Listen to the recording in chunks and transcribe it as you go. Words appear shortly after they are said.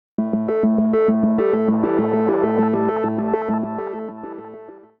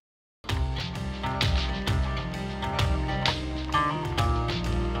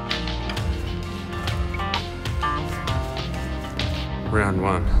Round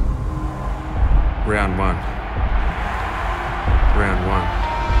one. Round one. Round one.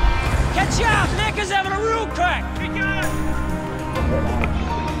 Catch out! Necker's having a real crack!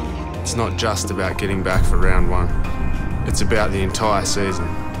 It's not just about getting back for round one. It's about the entire season.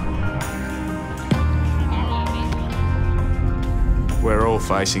 We're all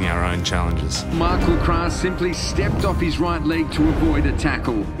facing our own challenges. LeCras simply stepped off his right leg to avoid a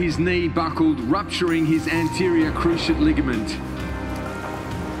tackle. His knee buckled, rupturing his anterior cruciate ligament.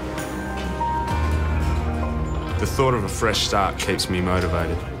 The thought of a fresh start keeps me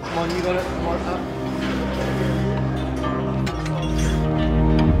motivated. Come on, you got it. Come on, up.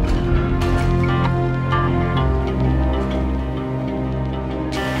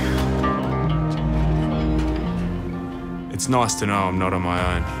 It's nice to know I'm not on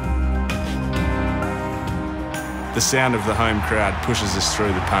my own. The sound of the home crowd pushes us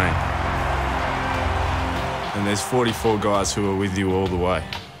through the pain. And there's 44 guys who are with you all the way.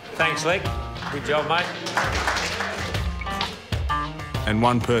 Thanks, Leg. Good job, mate. And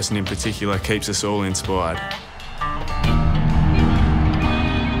one person in particular keeps us all inspired.